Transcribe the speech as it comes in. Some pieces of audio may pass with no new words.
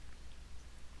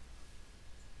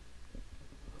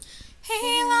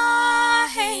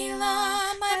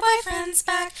boyfriend's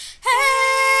back.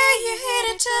 Hey, you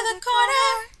hit it to the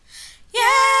corner.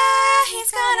 Yeah,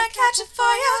 he's gonna catch it for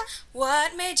ya.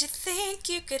 What made you think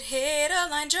you could hit a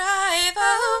line drive?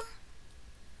 Oh,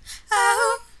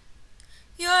 oh,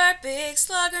 you're a big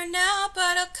slugger now,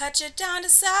 but I'll cut you down to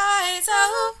size.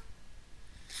 Oh,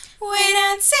 wait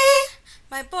and see.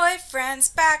 My boyfriend's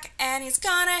back and he's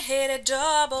gonna hit a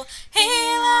double.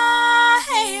 Hey la,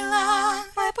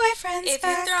 my boyfriend's back. If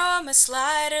you throw him a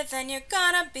slider, then you're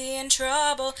gonna be in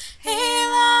trouble. Hey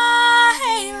la,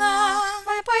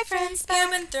 my boyfriend's back.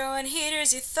 You've been throwing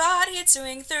heaters, you thought he'd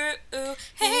swing through.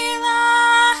 Hey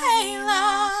la,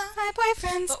 my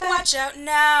boyfriend's back. But watch out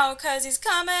now, 'cause he's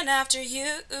coming after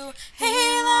you.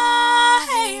 Hey la,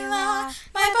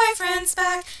 my boyfriend's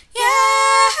back.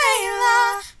 Yeah, hey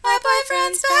la, my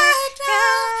boyfriend's back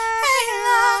now. Hey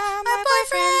la, my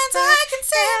boyfriend's back. I can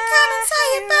see him coming, so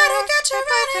you better get your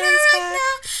running right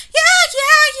now. Yeah,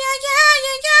 yeah, yeah, yeah,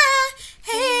 yeah, yeah.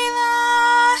 Hey la,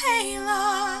 hey la.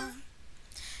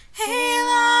 Hey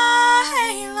la,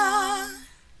 hey la.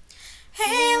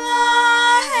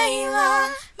 Hey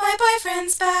la, my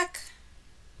boyfriend's back.